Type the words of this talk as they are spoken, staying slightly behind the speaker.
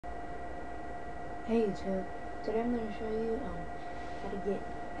Hey YouTube, today I'm going to show you how to get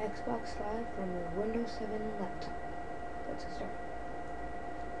Xbox Live from your Windows 7 laptop. Let's get started.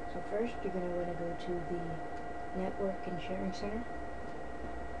 So first you're going to want to go to the Network and Sharing Center.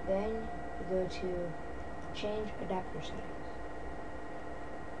 Then you go to Change Adapter Settings.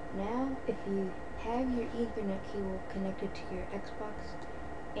 Now if you have your Ethernet cable connected to your Xbox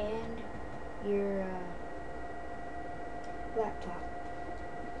and your laptop,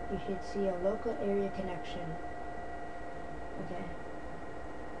 you should see a local area connection. Okay.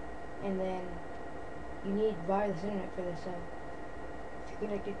 And then you need wireless internet for this, so if you're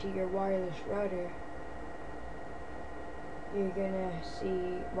connected to your wireless router, you're gonna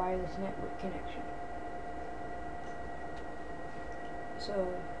see wireless network connection.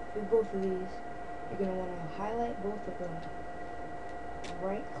 So with both of these, you're gonna want to highlight both of them,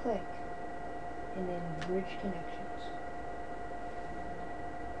 right click, and then bridge connections.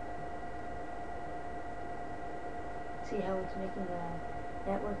 See how it's making a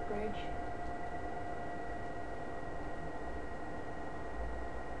network bridge?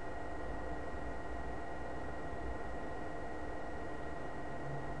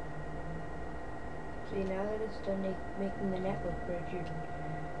 See, now that it's done making the network bridge, you're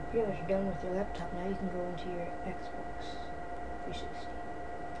pretty much done with your laptop. Now you can go into your Xbox 360.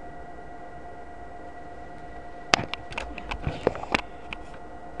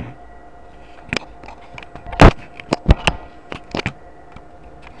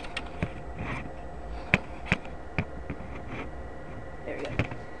 There we go.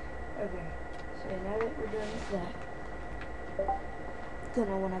 Okay, so now that we're done with that,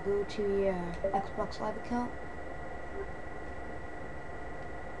 gonna wanna go to your Xbox Live account.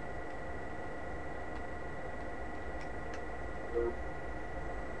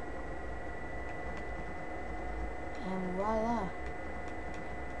 And voila,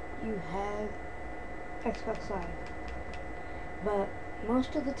 you have Xbox Live. But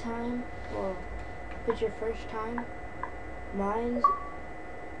most of the time, well, if it's your first time, mine's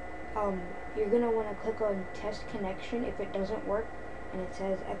you're gonna want to click on test connection if it doesn't work and it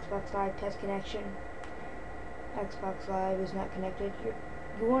says Xbox Live test connection, Xbox Live is not connected.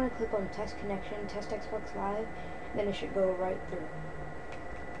 You want to click on test connection, test Xbox Live, then it should go right through.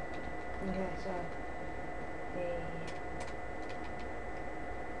 Okay, so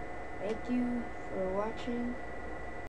thank you for watching.